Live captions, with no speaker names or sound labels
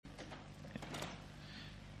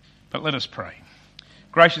But let us pray.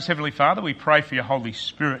 Gracious Heavenly Father, we pray for your Holy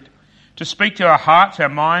Spirit to speak to our hearts, our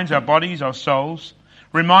minds, our bodies, our souls.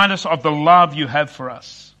 Remind us of the love you have for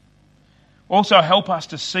us. Also help us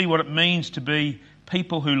to see what it means to be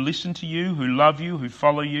people who listen to you, who love you, who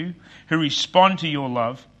follow you, who respond to your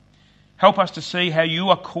love. Help us to see how you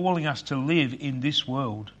are calling us to live in this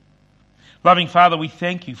world. Loving Father, we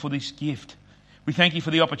thank you for this gift. We thank you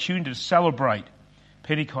for the opportunity to celebrate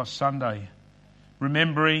Pentecost Sunday,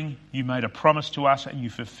 remembering you made a promise to us and you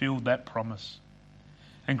fulfilled that promise.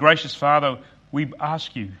 And gracious Father, we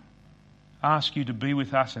ask you to be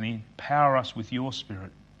with us and empower us with your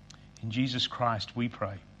Spirit. In Jesus Christ we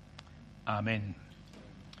pray. Amen.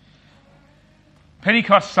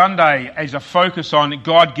 Pentecost Sunday is a focus on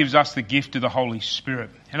God gives us the gift of the Holy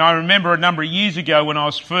Spirit. And I remember a number of years ago when I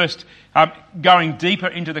was first going deeper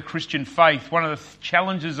into the Christian faith, one of the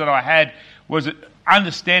challenges that I had was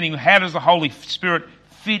understanding how does the Holy Spirit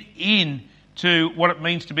fit in to what it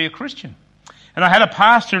means to be a Christian. And I had a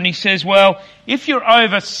pastor and he says, well, if you're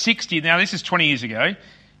over 60, now this is 20 years ago,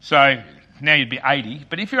 so now you'd be 80,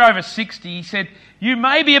 but if you're over 60, he said, you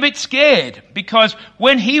may be a bit scared because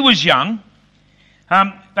when he was young,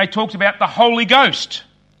 they talked about the Holy Ghost.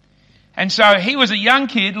 And so he was a young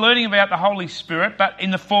kid learning about the Holy Spirit, but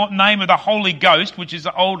in the name of the Holy Ghost, which is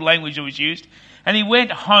the old language that was used. And he went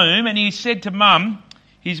home and he said to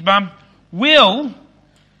his mum,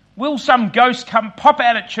 will some ghost pop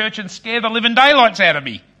out at church and scare the living daylights out of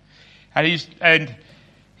me? And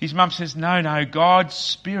his mum says, no, God's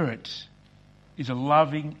Spirit is a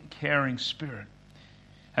loving, caring Spirit.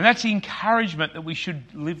 And that's the encouragement that we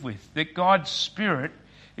should live with, that God's Spirit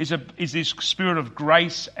is this Spirit of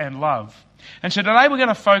grace and love. And so today we're going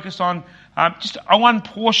to focus on just one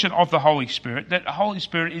portion of the Holy Spirit, that the Holy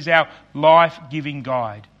Spirit is our life-giving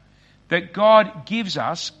guide. That God gives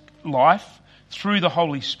us life through the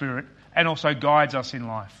Holy Spirit and also guides us in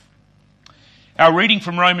life. Our reading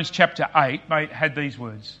from Romans chapter 8 had these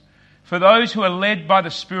words. For those who are led by the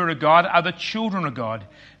Spirit of God are the children of God.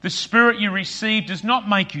 The Spirit you receive does not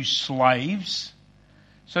make you slaves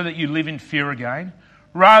so that you live in fear again.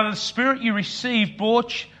 Rather, the Spirit you receive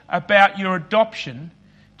brought about your adoption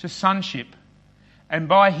to sonship. And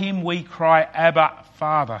by him we cry, Abba,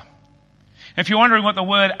 Father. If you're wondering what the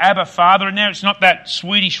word Abba, Father, and now it's not that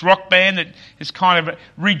Swedish rock band that is kind of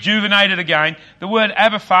rejuvenated again. The word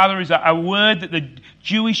Abba, Father is a word that the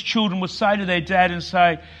Jewish children would say to their dad and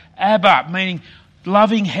say, Abba, meaning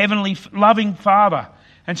loving, heavenly, loving Father.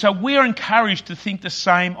 And so we're encouraged to think the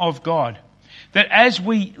same of God. That as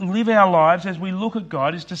we live our lives, as we look at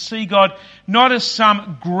God, is to see God not as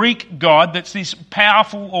some Greek God that's this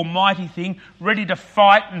powerful, almighty thing, ready to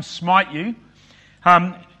fight and smite you.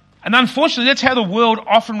 And unfortunately, that's how the world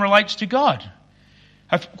often relates to God.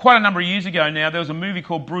 Quite a number of years ago now, there was a movie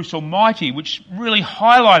called Bruce Almighty, which really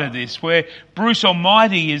highlighted this, where Bruce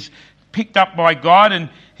Almighty is picked up by God and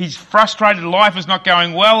he's frustrated, life is not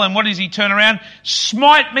going well, and what does he turn around?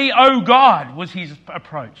 Smite me, O God, was his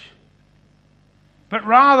approach. But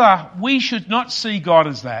rather, we should not see God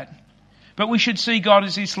as that, but we should see God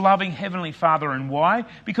as this loving Heavenly Father. And why?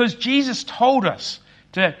 Because Jesus told us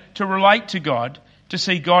to relate to God, to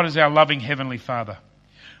see God as our loving Heavenly Father.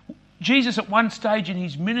 Jesus at one stage in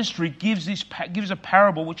his ministry gives a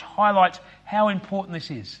parable which highlights how important this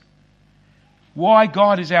is. Why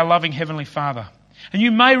God is our loving Heavenly Father. And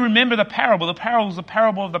you may remember the parable. The parable is the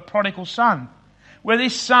parable of the prodigal son, where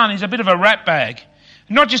this son is a bit of a rat bag.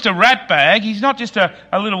 Not just a rat bag, he's not just a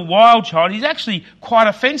little wild child, he's actually quite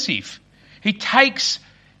offensive. He takes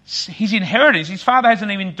his inheritance, his father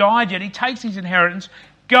hasn't even died yet, he takes his inheritance,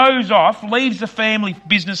 goes off, leaves the family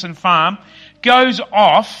business and farm, goes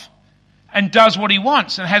off and does what he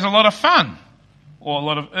wants and has a lot of fun, or a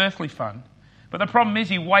lot of earthly fun. But the problem is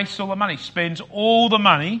he wastes all the money, spends all the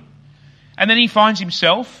money, and then he finds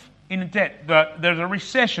himself in debt. There's a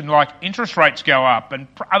recession, like interest rates go up and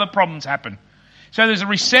other problems happen. So there's a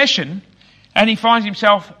recession and he finds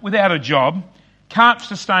himself without a job, can't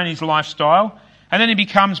sustain his lifestyle, and then he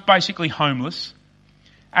becomes basically homeless.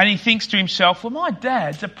 And he thinks to himself, well, my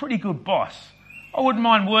dad's a pretty good boss. I wouldn't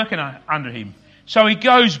mind working under him. So he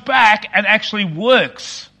goes back and actually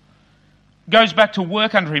works. Goes back to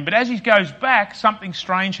work under him. But as he goes back, something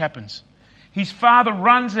strange happens. His father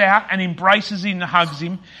runs out and embraces him and hugs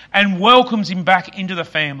him and welcomes him back into the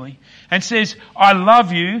family and says, I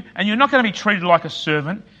love you, and you're not going to be treated like a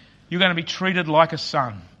servant, you're going to be treated like a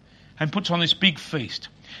son, and puts on this big feast.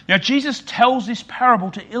 Now Jesus tells this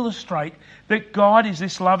parable to illustrate that God is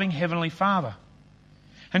this loving Heavenly Father.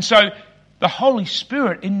 And so the Holy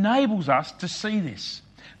Spirit enables us to see this.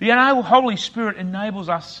 The Holy Spirit enables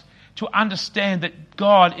us to understand that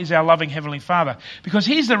God is our loving Heavenly Father. Because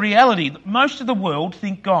here's the reality. Most of the world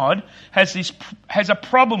think God has a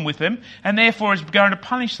problem with them and therefore is going to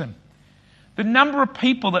punish them. The number of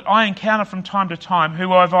people that I encounter from time to time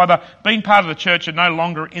who have either been part of the church and no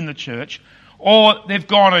longer in the church, or they've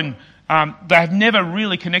gone and they've never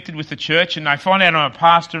really connected with the church, and they find out I'm a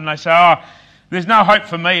pastor and they say, there's no hope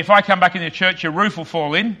for me. If I come back in the church, your roof will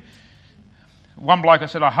fall in. One bloke, I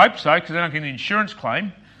said, I hope so, because then I get an insurance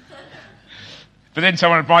claim. But then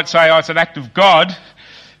someone might say, it's an act of God.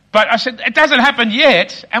 But I said, it doesn't happen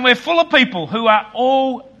yet, and we're full of people who are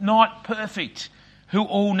all not perfect, who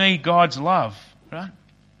all need God's love, right?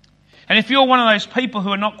 And if you're one of those people who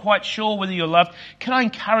are not quite sure whether you're loved, can I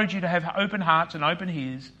encourage you to have open hearts and open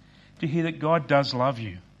ears to hear that God does love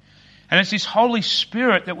you? And it's this Holy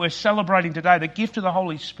Spirit that we're celebrating today, the gift of the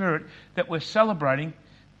Holy Spirit that we're celebrating,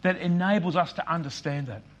 that enables us to understand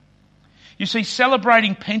that. You see,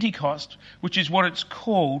 celebrating Pentecost, which is what it's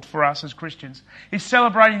called for us as Christians, is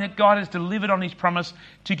celebrating that God has delivered on his promise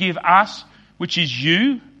to give us, which is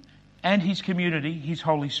you, and his community, his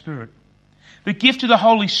Holy Spirit. The gift of the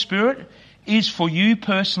Holy Spirit is for you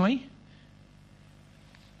personally.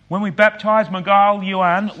 When we baptise Miguel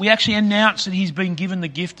Yuan, we actually announce that he's been given the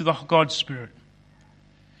gift of the God's Spirit.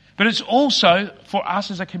 But it's also for us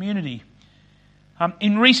as a community.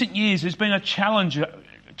 In recent years, there's been a challenge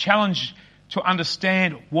to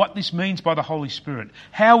understand what this means by the Holy Spirit,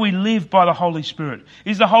 how we live by the Holy Spirit.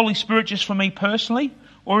 Is the Holy Spirit just for me personally,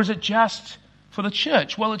 or is it just for the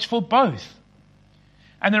church? Well, it's for both.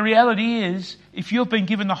 And the reality is, if you've been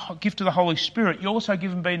given the gift of the Holy Spirit, you're also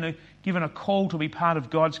given a call to be part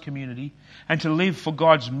of God's community and to live for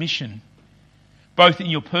God's mission, both in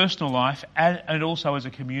your personal life and also as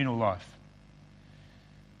a communal life.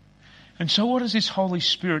 And so what does this Holy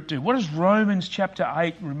Spirit do? What does Romans chapter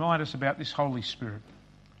 8 remind us about this Holy Spirit?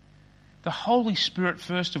 The Holy Spirit,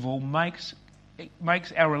 first of all, makes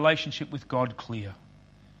our relationship with God clear.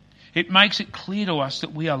 It makes it clear to us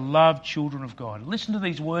that we are loved children of God. Listen to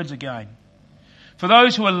these words again. For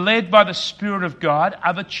those who are led by the Spirit of God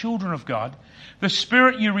are the children of God. The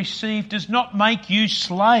Spirit you receive does not make you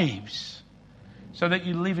slaves so that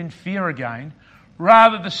you live in fear again.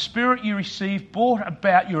 Rather, the Spirit you receive brought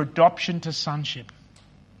about your adoption to sonship.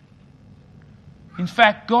 In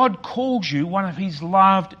fact, God calls you one of his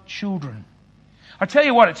loved children. I tell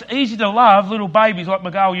you what, it's easy to love little babies like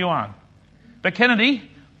Miguel Yuan. But Kennedy,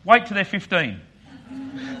 wait till they're 15.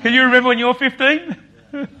 Can you remember when you were 15?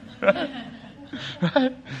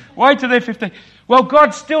 Wait till they're 15. Well,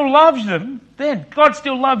 God still loves them then. God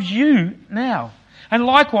still loves you now. And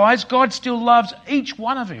likewise, God still loves each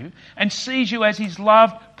one of you and sees you as his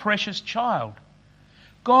loved, precious child.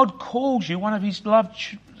 God calls you one of his loved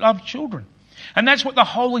children. And that's what the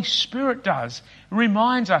Holy Spirit does. It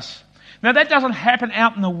reminds us. Now, that doesn't happen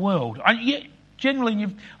out in the world.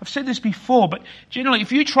 Generally, I've said this before, but generally,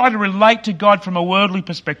 if you try to relate to God from a worldly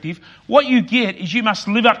perspective, what you get is you must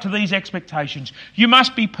live up to these expectations. You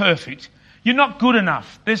must be perfect. You're not good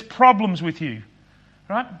enough. There's problems with you,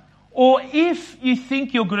 right? Or if you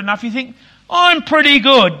think you're good enough, you think, I'm pretty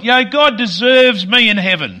good. God deserves me in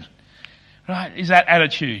heaven, right? Is that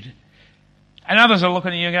attitude? And others are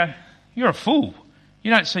looking at you and go, you're a fool.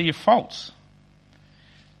 You don't see your faults.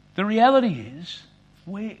 The reality is,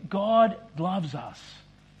 God loves us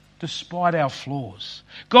despite our flaws.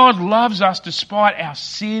 God loves us despite our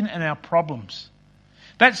sin and our problems.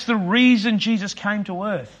 That's the reason Jesus came to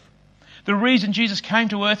earth. The reason Jesus came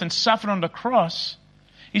to earth and suffered on the cross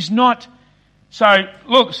is not say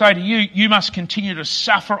to you, you must continue to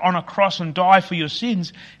suffer on a cross and die for your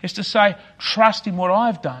sins. It's to say, trust in what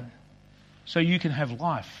I've done so you can have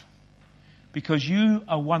life. Because you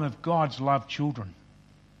are one of God's loved children.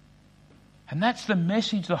 And that's the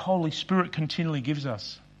message the Holy Spirit continually gives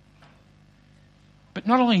us. But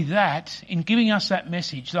not only that, in giving us that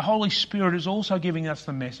message, the Holy Spirit is also giving us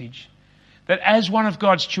the message that as one of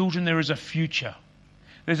God's children, there is a future.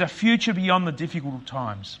 There's a future beyond the difficult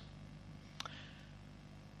times.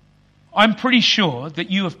 I'm pretty sure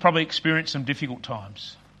that you have probably experienced some difficult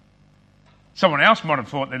times. Someone else might have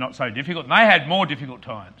thought they're not so difficult, and they had more difficult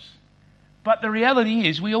times. But the reality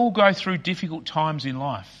is we all go through difficult times in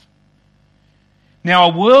life.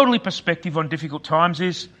 Now, a worldly perspective on difficult times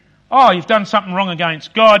is, you've done something wrong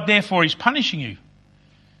against God, therefore he's punishing you.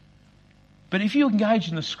 But if you engage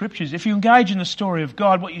in the scriptures, if you engage in the story of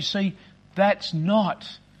God, what you see, that's not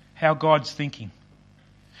how God's thinking.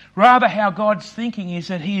 Rather, how God's thinking is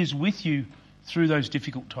that he is with you through those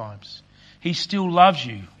difficult times. He still loves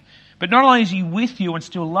you. But not only is he with you and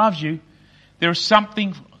still loves you, there is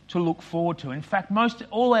something to look forward to. In fact,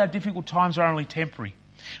 all our difficult times are only temporary.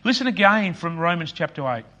 Listen again from Romans chapter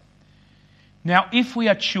 8. Now, if we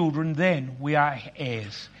are children, then we are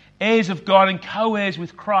heirs. Heirs of God and co-heirs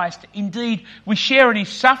with Christ. Indeed, we share in his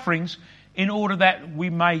sufferings in order that we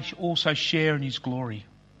may also share in his glory.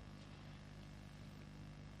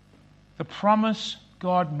 The promise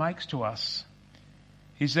God makes to us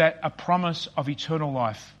is that a promise of eternal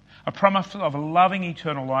life. A promise of a loving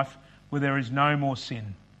eternal life where there is no more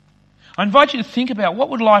sin. I invite you to think about what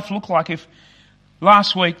would life look like if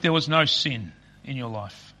last week there was no sin in your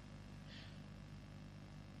life.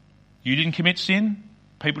 You didn't commit sin.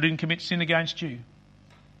 People didn't commit sin against you.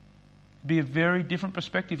 It'd be a very different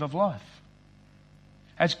perspective of life.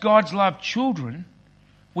 As God's loved children,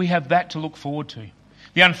 we have that to look forward to.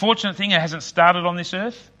 The unfortunate thing, it hasn't started on this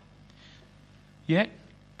earth yet,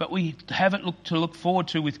 but we have it to look forward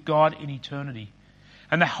to with God in eternity.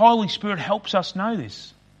 And the Holy Spirit helps us know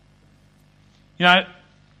this. You know,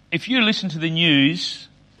 if you listen to the news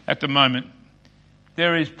at the moment,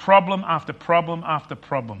 there is problem after problem after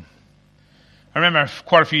problem. I remember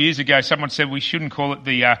quite a few years ago someone said we shouldn't call it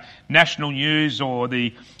the national news or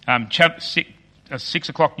the 6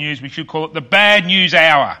 o'clock news. We should call it the bad news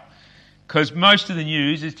hour, because most of the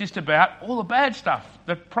news is just about all the bad stuff,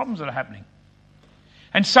 the problems that are happening.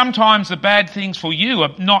 And sometimes the bad things for you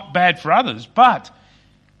are not bad for others, but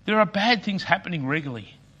there are bad things happening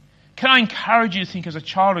regularly. Can I encourage you to think as a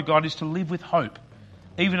child of God is to live with hope,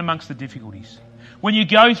 even amongst the difficulties. When you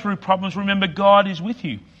go through problems, remember God is with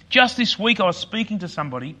you. Just this week I was speaking to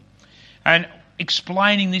somebody and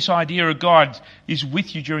explaining this idea of God is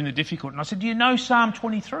with you during the difficult. And I said, do you know Psalm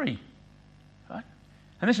 23? Right?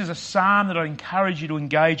 And this is a psalm that I encourage you to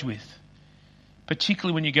engage with,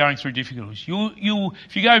 particularly when you're going through difficulties.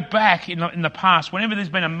 If you go back in the past, whenever there's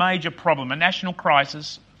been a major problem, a national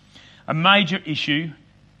crisis, a major issue,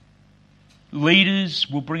 leaders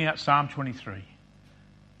will bring out Psalm 23.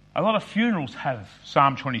 A lot of funerals have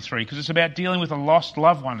Psalm 23 because it's about dealing with a lost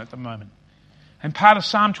loved one at the moment. And part of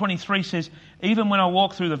Psalm 23 says, even when I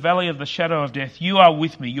walk through the valley of the shadow of death, you are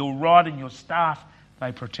with me. Your rod and your staff,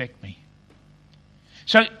 they protect me.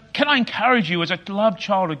 So can I encourage you as a loved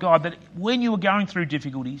child of God that when you are going through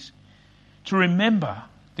difficulties, to remember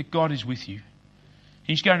that God is with you.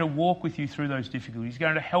 He's going to walk with you through those difficulties. He's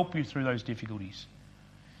going to help you through those difficulties.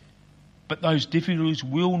 But those difficulties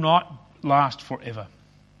will not last forever.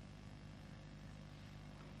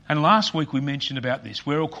 And last week we mentioned about this.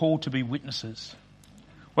 We're all called to be witnesses.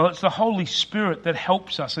 Well, it's the Holy Spirit that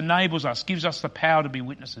helps us, enables us, gives us the power to be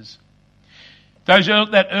witnesses.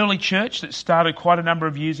 That early church that started quite a number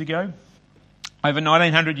of years ago, over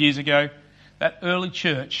 1900 years ago, that early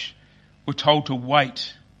church were told to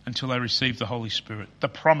wait until they received the Holy Spirit, the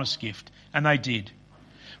promised gift, and they did.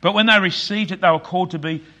 But when they received it, they were called to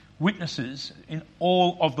be witnesses in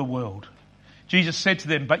all of the world. Jesus said to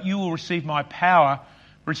them, but you will receive power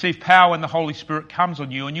when the Holy Spirit comes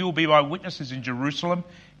on you, and you will be my witnesses in Jerusalem,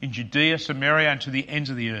 in Judea, Samaria, and to the ends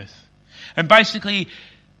of the earth. And basically,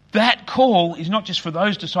 that call is not just for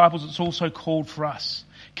those disciples, it's also called for us.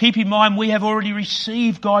 Keep in mind, we have already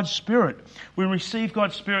received God's Spirit. We received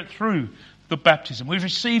God's Spirit through the baptism. We've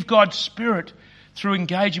received God's Spirit through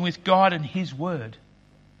engaging with God and His Word.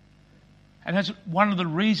 And that's one of the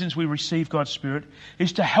reasons we receive God's Spirit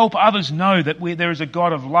is to help others know that there is a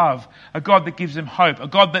God of love, a God that gives them hope, a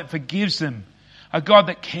God that forgives them, a God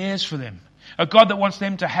that cares for them, a God that wants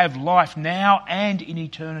them to have life now and in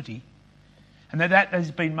eternity. And that has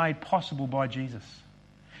been made possible by Jesus.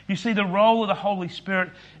 You see, the role of the Holy Spirit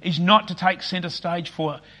is not to take centre stage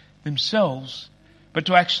for themselves, but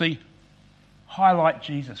to actually highlight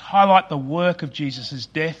Jesus, highlight the work of Jesus'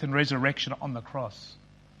 death and resurrection on the cross.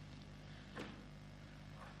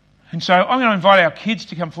 And so I'm going to invite our kids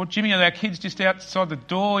to come forward. Jimmy, are our kids just outside the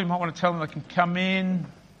door? You might want to tell them they can come in.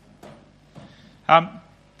 I'm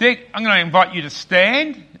going to invite you to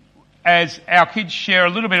stand as our kids share a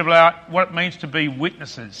little bit about what it means to be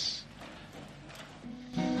witnesses.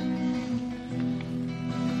 I'm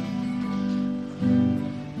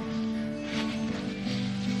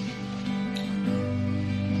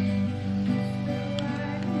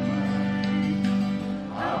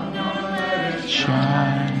gonna let it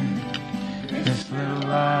shine. This little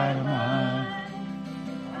light of mine,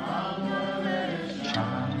 I'm gonna let it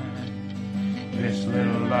shine. This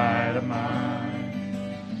little light of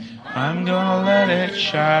mine, I'm gonna let it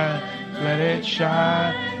shine, let it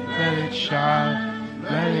shine, let it shine,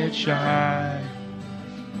 let it shine.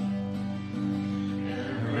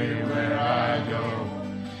 Everywhere I go,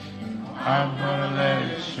 I'm gonna let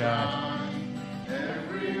it shine.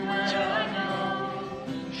 Everywhere I go,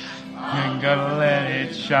 I'm gonna let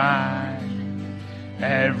it shine.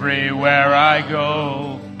 everywhere I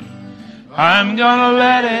go. I'm gonna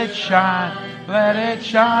let it shine, let it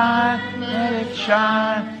shine, let it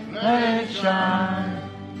shine, let it shine.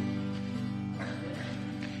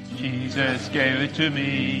 Jesus gave it to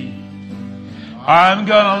me. I'm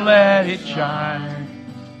gonna let it shine.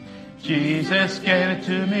 Jesus gave it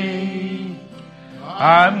to me.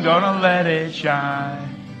 I'm gonna let it shine.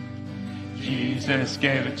 Jesus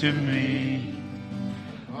gave it to me.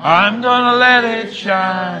 I'm gonna let it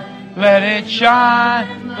shine. Let it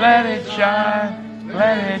shine. Let it shine.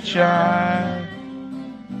 Let it shine.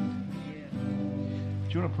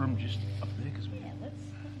 Do you want to put them just up there? Cause Yeah, let's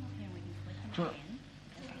come up here and we can click on it.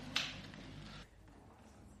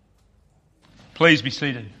 Please be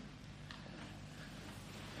seated.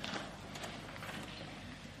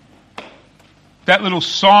 That little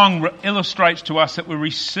song illustrates to us that we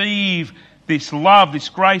receive this love, this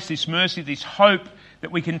grace, this mercy, this hope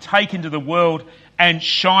that we can take into the world and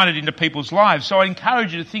shine it into people's lives. So I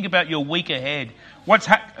encourage you to think about your week ahead.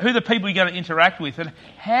 Who the people you're going to interact with, and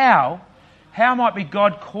how might be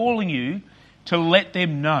God calling you to let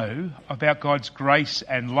them know about God's grace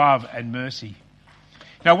and love and mercy.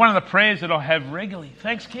 Now, one of the prayers that I have regularly,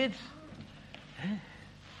 thanks kids.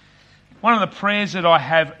 One of the prayers that I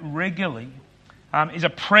have regularly is a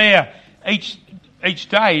prayer each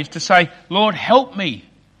day is to say, Lord, help me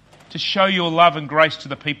to show your love and grace to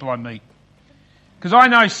the people I meet. Because I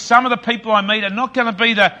know some of the people I meet are not going to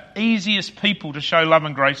be the easiest people to show love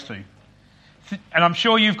and grace to. And I'm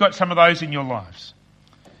sure you've got some of those in your lives.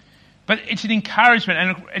 But it's an encouragement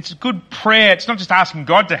and it's a good prayer. It's not just asking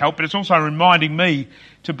God to help, but it's also reminding me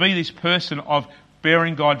to be this person of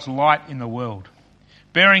bearing God's light in the world.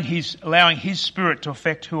 Allowing His Spirit to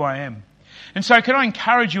affect who I am. And so can I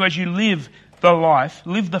encourage you as you live the life,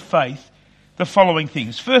 live the faith, the following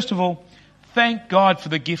things. First of all, thank God for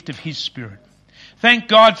the gift of His Spirit. Thank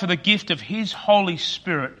God for the gift of His Holy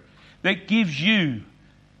Spirit that gives you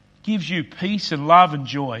peace and love and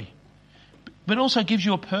joy, but also gives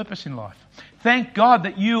you a purpose in life. Thank God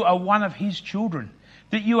that you are one of His children,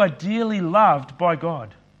 that you are dearly loved by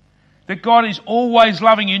God, that God is always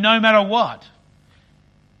loving you no matter what.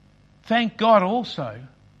 Thank God also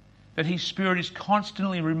that His Spirit is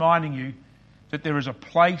constantly reminding you that there is a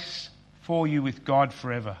place for you with God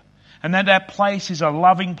forever. And that place is a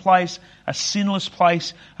loving place, a sinless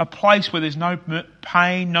place, a place where there's no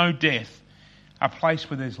pain, no death, a place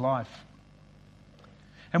where there's life.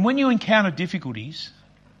 And when you encounter difficulties,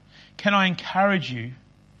 can I encourage you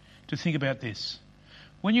to think about this?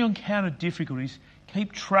 When you encounter difficulties,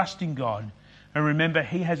 keep trusting God and remember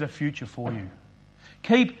He has a future for you.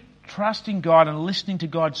 Keep trusting God and listening to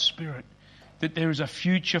God's Spirit that there is a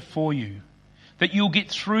future for you, that you'll get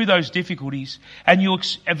through those difficulties and you'll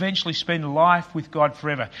eventually spend life with God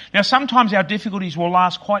forever. Now, sometimes our difficulties will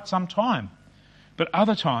last quite some time, but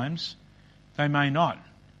other times they may not.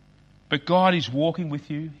 But God is walking with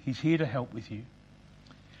you. He's here to help with you.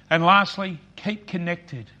 And lastly, keep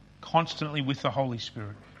connected constantly with the Holy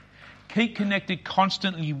Spirit. Keep connected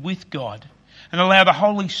constantly with God and allow the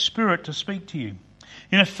Holy Spirit to speak to you.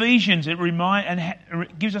 In Ephesians, it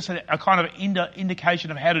gives us a kind of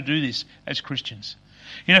indication of how to do this as Christians.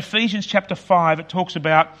 In Ephesians chapter 5, it talks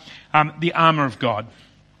about the armour of God.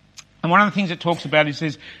 And one of the things it talks about is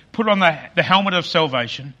says, put on the helmet of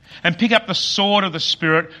salvation and pick up the sword of the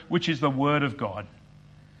Spirit, which is the Word of God.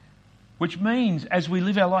 Which means, as we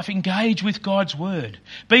live our life, engage with God's Word.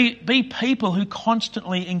 Be people who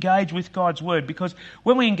constantly engage with God's Word, because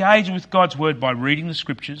when we engage with God's Word by reading the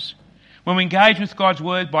Scriptures, when we engage with God's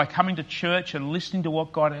Word by coming to church and listening to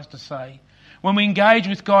what God has to say, when we engage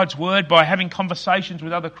with God's Word by having conversations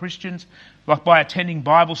with other Christians, like by attending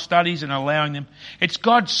Bible studies and allowing them, it's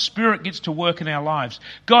God's Spirit gets to work in our lives.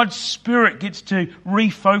 God's Spirit gets to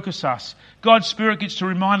refocus us. God's Spirit gets to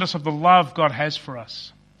remind us of the love God has for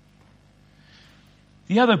us.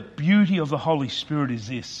 The other beauty of the Holy Spirit is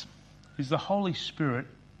this, is the Holy Spirit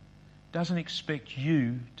doesn't expect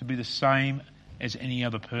you to be the same as any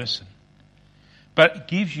other person, but it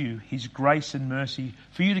gives you His grace and mercy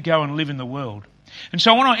for you to go and live in the world. And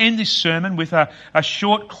so I want to end this sermon with a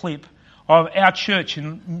short clip of our church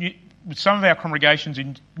and with some of our congregations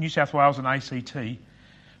in New South Wales and ACT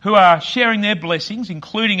who are sharing their blessings,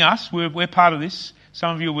 including us. We're part of this.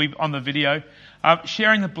 Some of you will be on the video,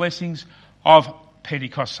 sharing the blessings of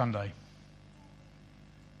Pentecost Sunday.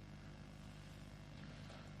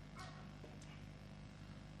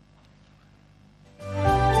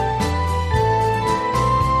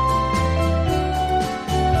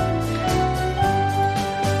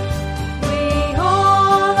 We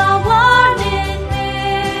all are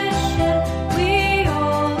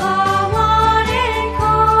one in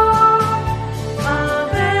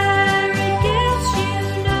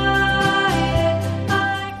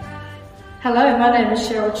my name is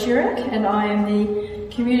Cheryl Chirac and I am the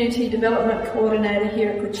Community Development Coordinator here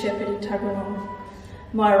at Good Shepherd in Tuggeranong.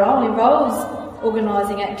 My role involves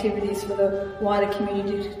organising activities for the wider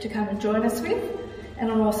community to come and join us with,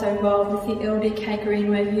 and I'm also involved with the LDK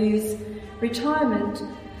Greenway Views retirement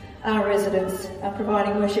residents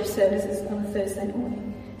providing worship services on a Thursday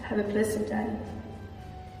morning. Have a blessed day.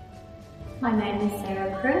 My name is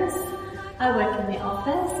Sarah Cruz. I work in the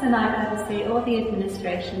office and I oversee all the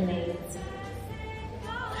administration needs.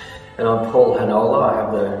 And I'm Paul Hanola. I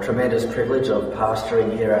have the tremendous privilege of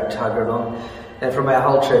pastoring here at Tuggeranong. And from our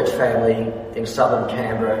whole church family in southern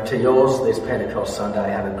Canberra to yours this Pentecost Sunday,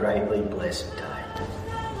 have a greatly blessed day.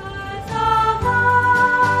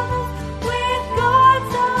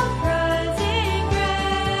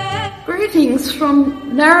 Greetings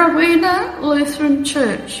from Narrawena Lutheran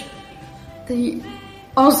Church, the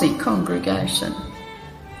Aussie congregation.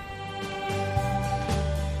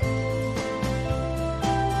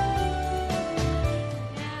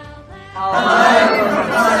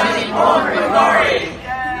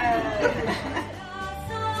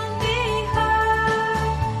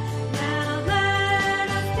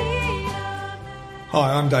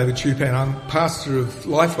 Hi, I'm David Chupan. I'm pastor of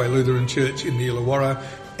Lifeway Lutheran Church in the Illawarra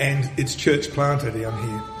and its church planter down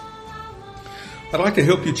here. I'd like to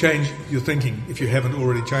help you change your thinking if you haven't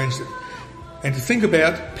already changed it, and to think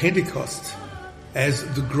about Pentecost as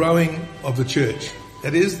the growing of the church,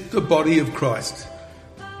 that is, the body of Christ.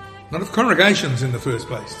 Not of congregations in the first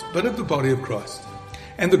place, but of the body of Christ.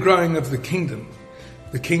 And the growing of the kingdom.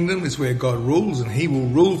 The kingdom is where God rules, and he will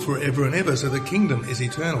rule forever and ever, so the kingdom is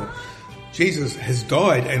eternal. Jesus has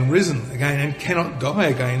died and risen again and cannot die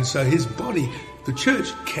again, so his body, the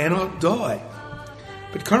church, cannot die.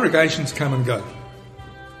 But congregations come and go.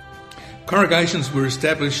 Congregations were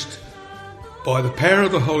established by the power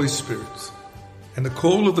of the Holy Spirit and the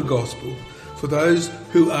call of the gospel for those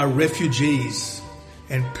who are refugees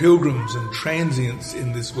and pilgrims and transients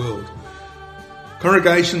in this world.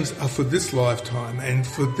 Congregations are for this lifetime and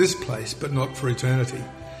for this place, but not for eternity.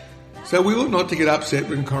 So we ought not to get upset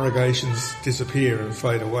when congregations disappear and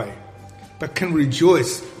fade away, but can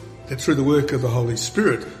rejoice that through the work of the Holy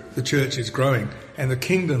Spirit, the church is growing and the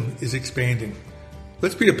kingdom is expanding.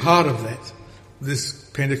 Let's be a part of that, this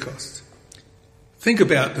Pentecost. Think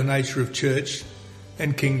about the nature of church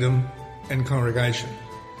and kingdom and congregation,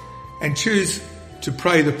 and choose to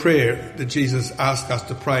pray the prayer that Jesus asked us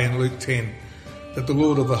to pray in Luke 10, that the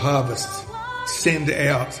Lord of the harvest send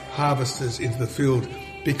out harvesters into the field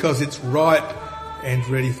because it's ripe and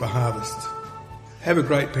ready for harvest. Have a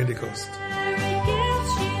great Pentecost.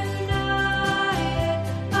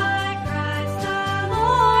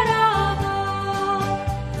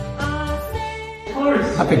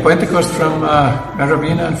 Happy Pentecost from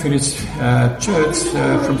Narrawena and Phyllis Church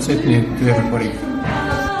from Sydney to everybody.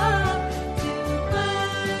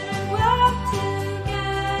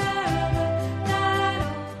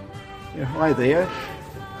 Yeah, hi there.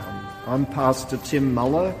 I'm Pastor Tim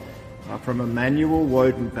Muller from Emmanuel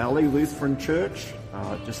Woden Valley Lutheran Church,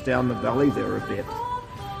 just down the valley there a bit.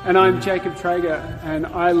 And I'm Jacob Traeger, and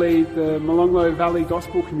I lead the Molonglo Valley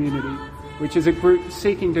Gospel Community, which is a group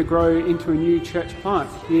seeking to grow into a new church plant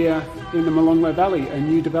here in the Molonglo Valley, a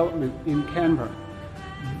new development in Canberra.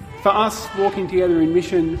 For us, walking together in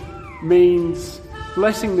mission means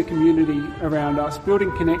blessing the community around us,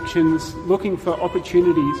 building connections, looking for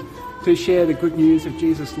opportunities to share the good news of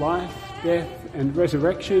Jesus' life, death and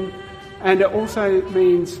resurrection. And it also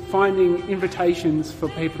means finding invitations for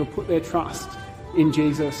people to put their trust in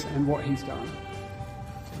Jesus and what he's done.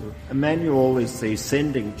 Emmanuel is the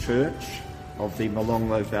sending church of the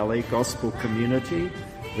Molonglo Valley Gospel Community.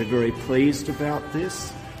 We're very pleased about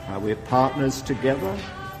this. We're partners together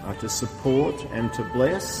to support and to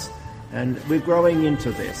bless, and we're growing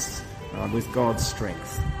into this with God's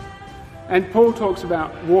strength. And Paul talks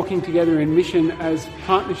about walking together in mission as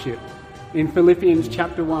partnership. In Philippians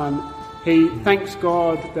chapter 1, he thanks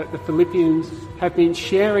God that the Philippians have been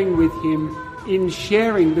sharing with him in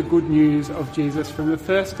sharing the good news of Jesus from the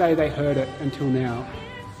first day they heard it until now.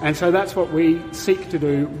 And so that's what we seek to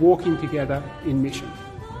do, walking together in mission.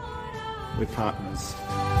 We're partners.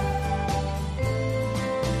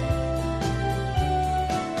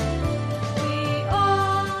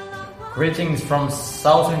 Greetings from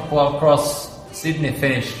Southern Cross Sydney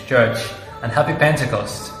Finnish Church and happy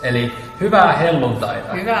Pentecost, eli hyvää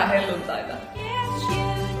helluntaita. Hyvää helluntaita.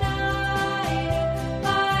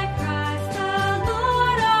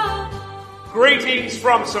 Greetings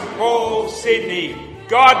from St. Paul, Sydney.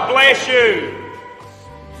 God bless you.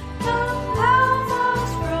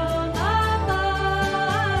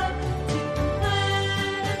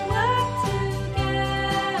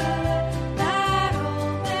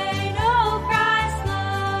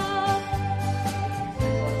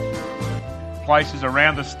 places,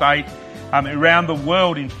 around the state, around the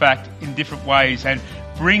world, in fact, in different ways, and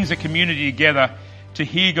brings a community together to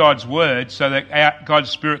hear God's word so that God's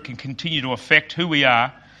Spirit can continue to affect who we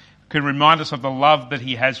are, can remind us of the love that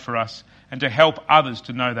he has for us, and to help others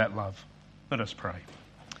to know that love. Let us pray.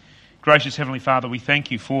 Gracious Heavenly Father, we thank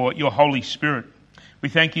you for your Holy Spirit. We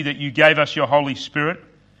thank you that you gave us your Holy Spirit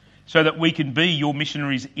so that we can be your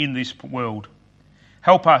missionaries in this world.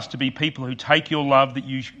 Help us to be people who take your love that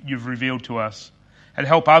you've revealed to us and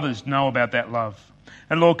help others know about that love.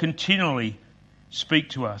 And Lord, continually speak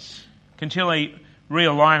to us. Continually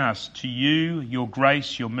realign us to you, your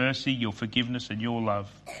grace, your mercy, your forgiveness and your love.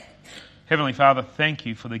 Heavenly Father, thank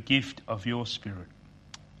you for the gift of your Spirit.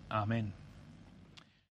 Amen.